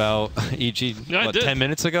way about EG, Yeah, I what, did. 10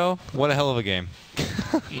 minutes ago? What a hell of a game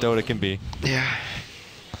Dota can be. Yeah.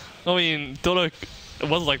 I mean, Dota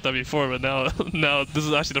was like that before, but now this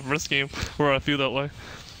is actually the first game where I feel that way.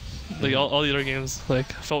 Like all the other games,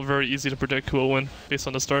 like felt very easy to predict who will win based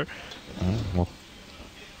on the start. Well,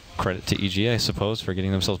 credit to EG, I suppose, for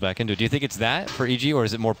getting themselves back into it. Do you think it's that for EG, or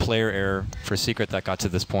is it more player error for Secret that got to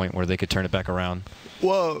this point where they could turn it back around?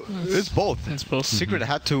 Well, it's both. It's both. Secret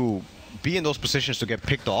had to be in those positions to get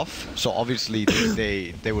picked off. So obviously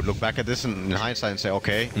they would look back at this in hindsight and say,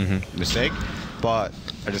 okay, mistake. But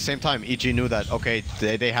at the same time, EG knew that, okay,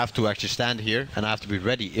 they have to actually stand here, and I have to be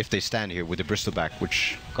ready if they stand here with the Bristol back,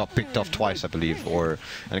 which got picked off twice, I believe,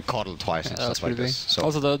 and coddled twice and That was stuff like pretty big. this. So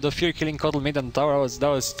Also, the fear killing Coddle mid on the tower that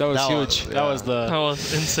was huge. That was That the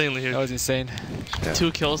was insanely huge. that was insane. yeah.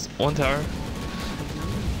 2 kills, 1 tower.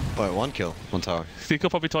 But 1 kill, 1 tower. He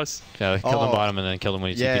killed Puppey twice. Yeah, they killed him Oh. bottom and then killed him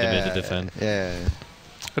when he TP'd him in to defend. Yeah.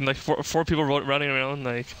 And like 4 people running around,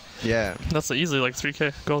 like, Yeah. that's easily like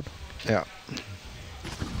 3k gold. Yeah.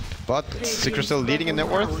 But Secret still leading in net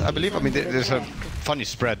worth, I believe. I mean, there's a funny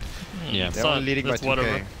spread. Yeah. They're only leading by That's 2K.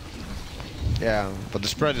 whatever. Yeah, but the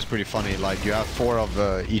spread is pretty funny. Like you have 4 of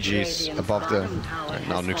EGs above the. Right,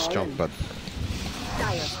 now Nukes jump, but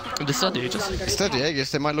This is not the Aegis. instead the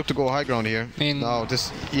Aegis, they might look to go high ground here. Now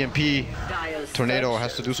this EMP tornado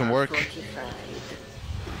has to do some work.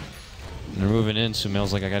 They're moving in.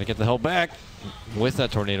 Sumail's like, I gotta get the hell back with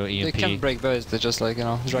that tornado EMP. They can't break base. They're just like, you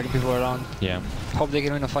know, dragging people around. Yeah. Hope they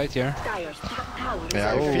can win a fight here.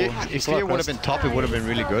 Yeah, if Fear would have been top, it would have been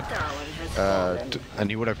really good. And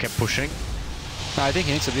he would have kept pushing. No, I think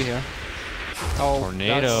he needs to be here. Oh,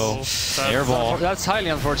 Tornado. Airball. That's highly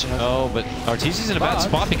unfortunate. Oh, but Arteezy's in a bad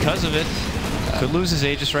spot because of it. Could lose his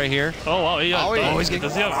Aegis right here. Oh wow, yeah. He's getting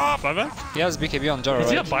does he have buyback? He has BKB on Jaro,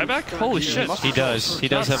 Does he right? have buyback? Holy shit. He does. He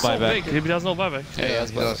does have So buyback. big. He has no buyback. Yeah, he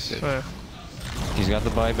has buyback. Yeah. He's got the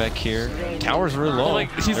buyback here. Tower's really low. Well,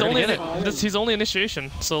 like he's They're only gonna get it. he's only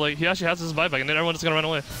initiation, so like he actually has his buyback, and then everyone's gonna run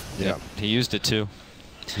away. Yeah. He used it too.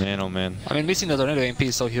 Man, oh man. I mean, missing the tornado MP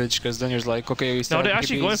is so huge because then you're like, okay, we still No, they're have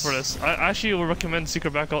actually BKBs. going for this. I actually would recommend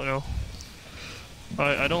secret back out now.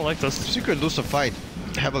 I don't like this. If you could lose a fight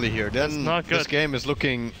heavily here, then not good. this game is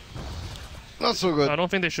looking not so good. I don't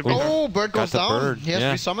think they should be. Oh, bird goes the down. bird, He has yeah.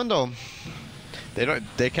 to be summoned though.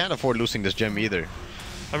 They can't afford losing this gem either.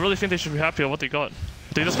 I really think they should be happy with what they got.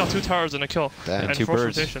 They just got 2 towers and a kill. Damn. And 2 4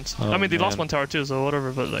 birds. rotations. Oh, I mean, they lost man. 1 tower too, so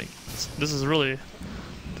whatever, but like, this is really...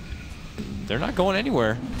 They're not going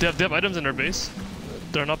anywhere. They have items in their base.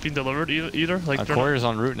 They're not being delivered either. Like, they're Courier's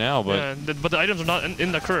en route now, but yeah, but the items are not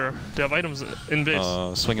in the courier. They have items in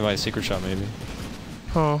base. swinging by a secret shot maybe.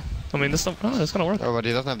 Oh, I mean, this stuff, it's gonna work. Oh, but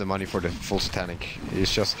he doesn't have the money for the full satanic.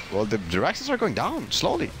 He's just, well, the Raxes are going down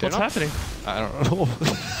slowly. What's happening? I don't know.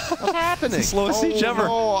 What's happening? It's the slowest siege ever.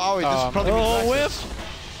 Oh, this is probably Oh, Raxes.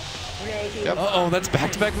 whiff! Uh-oh, that's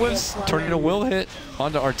back-to-back whiffs. Tornado will hit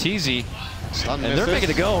onto Arteezy. Stun And they're misses. making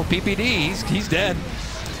it go. PPD, he's dead.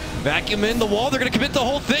 Vacuum in the wall. They're going to commit the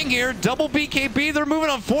whole thing here. Double BKB. They're moving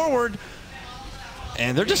on forward.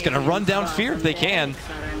 And they're just going to run down Fear if they can.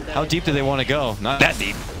 How deep do they want to go? Not that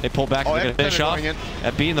deep. They pull back. Oh, They're going to finish off. going in.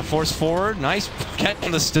 At B in the force forward. Nice catch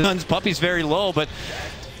on the stuns. Puppey's very low, but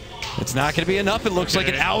it's not going to be enough. It looks like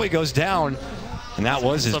an owie goes down. And that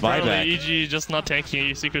was his So apparently buyback. EG just not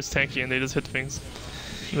tanky, Secret's tanky, and they just hit things.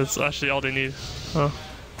 That's actually all they need. Huh.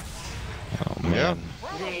 Oh, man. Yeah.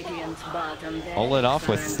 All let off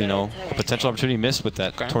with, you know, a potential opportunity missed with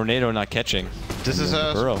that tornado not catching. This is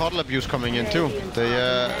Burrow. some puddle abuse coming in too. They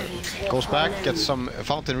goes back, gets some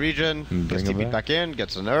fountain region, gets him TP back in,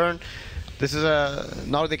 gets an urn. This is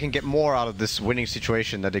now they can get more out of this winning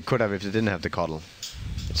situation that they could have if they didn't have the coddle.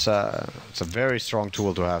 It's a very strong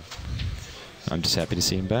tool to have. I'm just happy to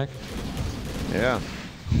see him back. Yeah.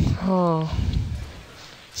 Oh.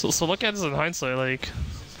 So look at this in hindsight, like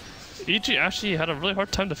EG actually had a really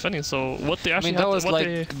hard time defending. So what they I actually mean, that had was to, what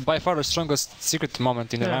like by far the strongest secret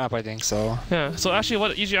moment in the lineup, I think. So yeah. So actually,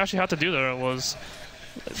 what EG actually had to do there was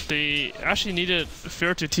they actually needed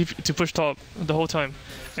Fear to push top the whole time,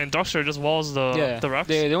 and Darkseer just walls the racks.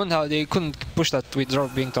 they couldn't push that with Draw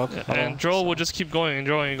being top. Yeah, and Drow would just keep going and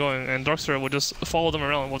going and going, and Darkseer would just follow them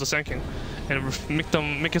around with the Sanking, and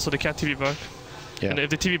make it so they can't TP back. Yeah. And if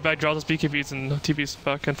they TP back, Drow just BKBs and TPs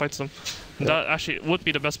back and fights them. And that actually would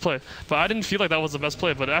be the best play. But I didn't feel like that was the best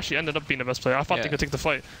play, but it actually ended up being the best play. I thought they could take the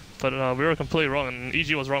fight, but we were completely wrong, and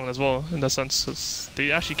EG was wrong as well in that sense.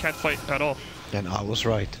 They actually can't fight at all. And I was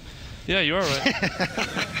right. Yeah, you are right.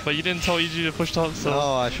 But you didn't tell EG to push top, so...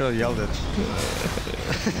 Oh, I should have yelled it.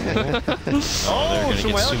 They're going to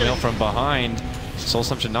get Sumail from behind. Soul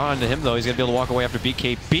Assumption not onto him, though. He's going to be able to walk away after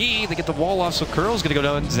BKB. They get the wall off, so Curl's going to go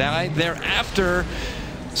down inside thereafter.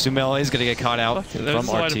 Sumail is going to get caught out from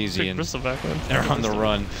Arteezy, and they're on the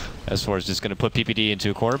run. As far as just going to put PPD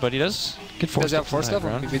into a corner, but he does get forced. Does he have force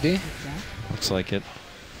level from PPD? Looks like it.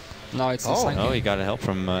 No, it's Oh, he got a help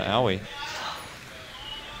from Owie.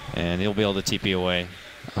 And he'll be able to TP away.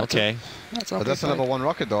 Okay. But that's a level 1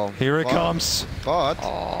 rocket, though. Here it comes. But...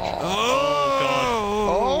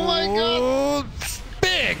 Oh my god!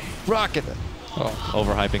 Big rocket.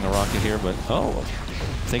 Overhyping a rocket here, but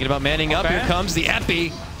thinking about manning up. Here comes the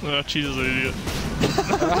Epi. Cheese is an idiot.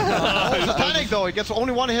 Oh, panic though. He gets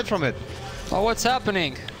only 1 hit from it. Oh, what's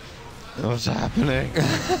happening? What's happening?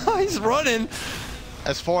 He's running.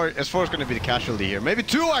 S4 is going to be the casualty here. Maybe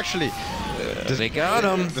 2 actually. They got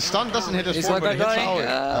him. The stun doesn't hit He's S4, like but it hits dying.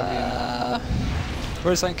 Owie.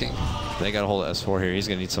 Where's Sanking? They got a hold of S4 here. He's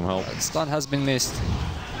going to need some help. Stun has been missed.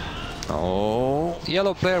 Oh.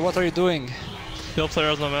 Yellow player, what are you doing? Yellow player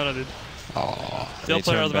has no mana, dude. Oh. Yellow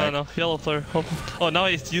player has mana now. Yellow player. Oh, now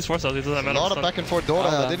he's used Force Out. He doesn't have mana. A lot of back and forth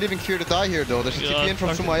Dota. They're leaving Fear to die here though. There's a TP in from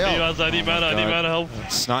Sumail. I need mana, I need mana help.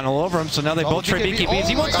 Snotting all over him, so now they both trade BKB. BKBs.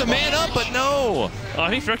 He Oh wants my to man up, but no. I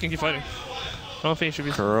think Fear can keep fighting. I don't think it should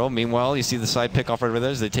be. Curl. Meanwhile, you see the side pick off over there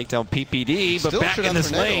as they take down PPD, but Still back should in have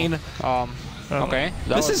this tornado. lane. Okay.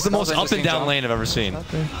 This is the most up and down lane I've ever seen. Look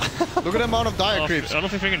at the amount of dire creeps. I don't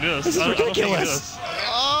think we can do this. This is I don't think we can do ridiculous. this.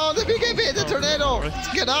 Oh, the BKB, the tornado!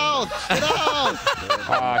 Get out! Get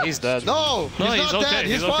out! He's dead. No, No, he's he's not okay, dead.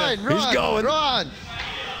 He's he's okay. fine. Run, He's going. Run!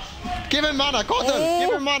 Give him mana, Cotton!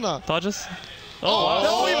 Give him mana! Dodges. Oh, wow.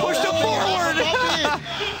 No, he pushed him forward!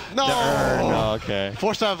 No! No, okay.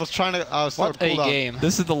 Force was trying to. I was What so a cool down. game.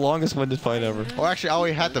 This is the longest winded fight ever. Oh, actually, I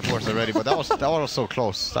already had the force already, but that was so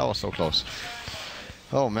close. That was so close.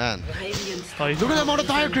 Oh man! Oh, he's Look at the amount of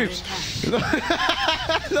dire creeps. Look at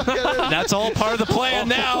it. That's all part of the plan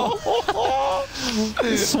now.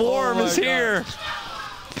 The swarm Oh my is here.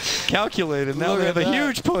 Calculated. Now Look they at have a that.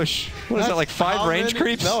 huge push. What is that, like 5 How range many?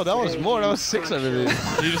 creeps? No, that was more. That was 6, I believe.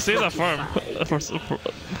 You just save that farm.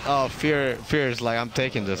 Oh, fear is like, I'm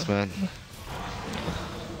taking this, man.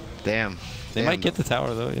 Damn. They might get the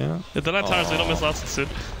tower though, yeah. If they're not tired, so they don't miss lots soon.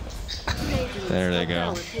 There they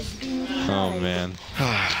go. Oh man.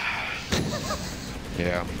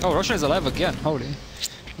 Yeah. Oh, Russian is alive again. Holy.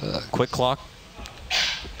 Quick clock.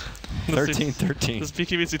 Let's see. 13-13. This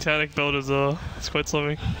BKB Titanic build is it's quite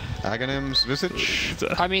slimming. Aghanim's Visage.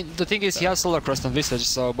 I mean, the thing is, he has Solar Crest and Visage,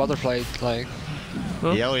 so Butterfly, like.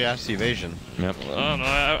 Huh? Yeah, he has evasion. Yep. I don't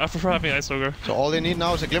know. I prefer having Ice Ogre. So all they need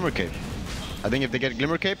now is a Glimmer Cape. I think if they get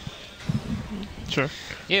Glimmer Cape, Sure.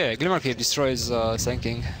 Yeah, Glimmer Cape destroys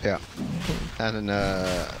Sanking. yeah.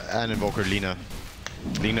 And Invoker Lina.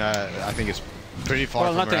 Lina, I think is pretty far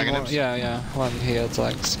Well, from not her anymore. Aghanims. Yeah, when he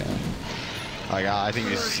attacks. Yeah. Like, I think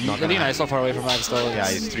he's not gonna Lina is so far away from Max though. Yeah,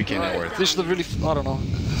 he's 3k net worth. They should have really. I don't know.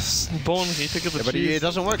 Bone, can you pick up the Yeah, but cheese? it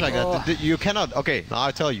doesn't work like that. You cannot. Okay, now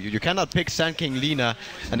I tell you, you cannot pick Sand King Lina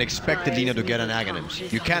and expect the Lina to get an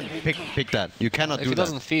Aghanims. You can't pick that. You cannot If do he that.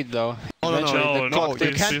 doesn't feed though. No, No, no, you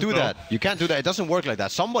please, can't do no. that. You can't do that. It doesn't work like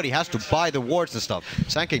that. Somebody has to buy the wards and stuff.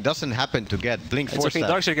 Sand King doesn't happen to get Blink It's Force okay, stat.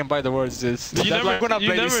 Darkshade can buy the words, dude. That never- Laguna you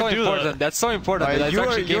blade is never so do that. important. That's so important. That's You're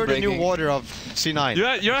actually the new game-breaking. water of C9. You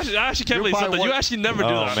actually, I actually can't You believe you buy said that. You what- actually never do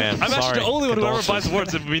Oh, that. man, I'm actually sorry. the only one who ever buys Condolences.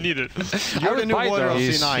 words if we need it. You're the new buy water of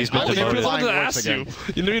those. C9. He's been I will demoted. never I'm buy gonna words ask again.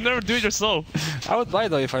 you. You never do it yourself. I would buy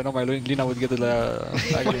though if I know my Lina would get the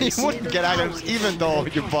You Aghanims. wouldn't get items even though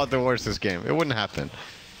you bought the words this game. It wouldn't happen.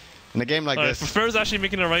 In a game like Alright, this. Fair's actually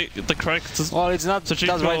making the correct. Well, it's not So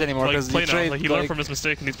that's right anymore because play you now. trade Like he learned from his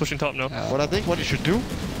mistake and he's pushing top now. What I think what he should do,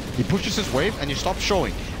 he pushes his wave and he stops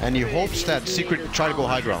showing. And he hopes that Secret try to go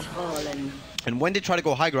high ground. And when they try to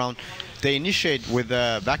go high ground, they initiate with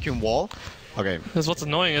a vacuum wall. Okay. Because what's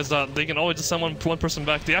annoying is that they can always just send one person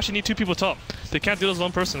back. They actually need 2 people top. They can't do this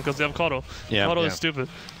one person because they have Kato. Yeah. Kato Yeah. is stupid.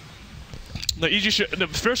 The EG the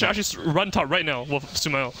Fair should actually run top right now with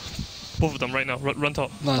Sumail. Both of them right now. Run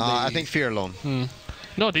top. I think Fear alone.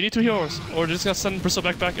 No, they need 2 heroes. Or they're just gonna send Bristol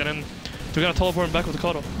back and then they're gonna teleport him back with the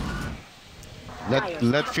Kato.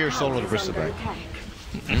 Let Fear solo the Bristol back.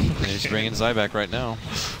 He's bringing Zai back right now.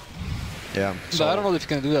 Yeah. So I don't know if you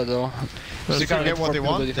can do that though. So they can't get what afford they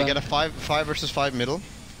people want. to They get defend. a 5 versus 5 middle.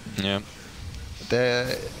 Yeah.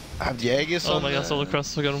 They have the Aegis Oh on my god, Solar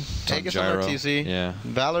Crest, look at him. Aegis on Gyro. RTC. Yeah.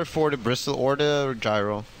 Valor for the Bristol or the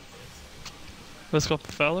Gyro. Let's go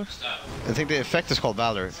Fowler. I think the effect is called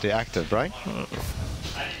Valor, the active, right?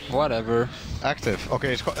 Whatever. Active.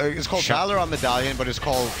 Okay, it's called Valor on Medallion, but it's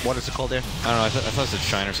called, what is it called there? I don't know. I thought it was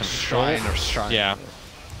Shine or something. Shrine or Shrine. Yeah.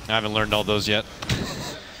 I haven't learned all those yet.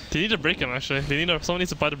 They need to break him actually. Someone needs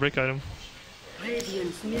to buy the break item.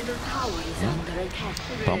 Radiant's middle tower is under attack.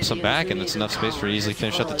 Bumps him back, and it's enough space for you to easily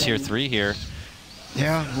finish up the tier 3 here.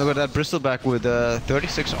 Yeah, look at that Bristol back with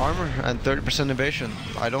 36 armor and 30% evasion.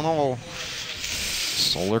 I don't know.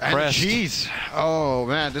 Solar And Crest. jeez. Oh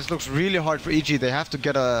man, this looks really hard for EG. They have to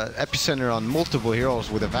get a epicenter on multiple heroes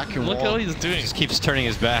with a vacuum Look at wall. what he's doing. Just keeps turning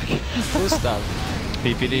his back. Who's that?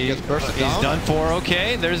 PPD. Gets bursted He's down. done for.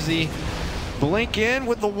 Okay, there's the blink in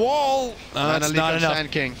with the wall. Mana That's leak not on enough.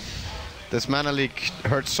 Sand King. This mana leak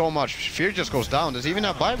hurts so much. Fear just goes down. Does he even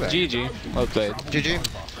have buyback? GG. Well played.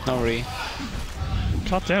 GG. No re.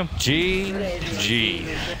 God damn. GG.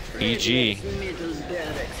 EG. Middle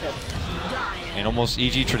barracks have In almost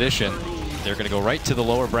EG tradition, they're going to go right to the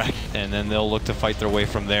lower bracket, and then they'll look to fight their way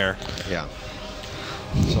from there. Yeah.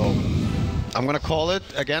 So I'm gonna call it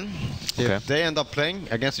again. Okay. If they end up playing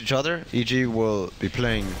against each other, EG will be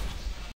playing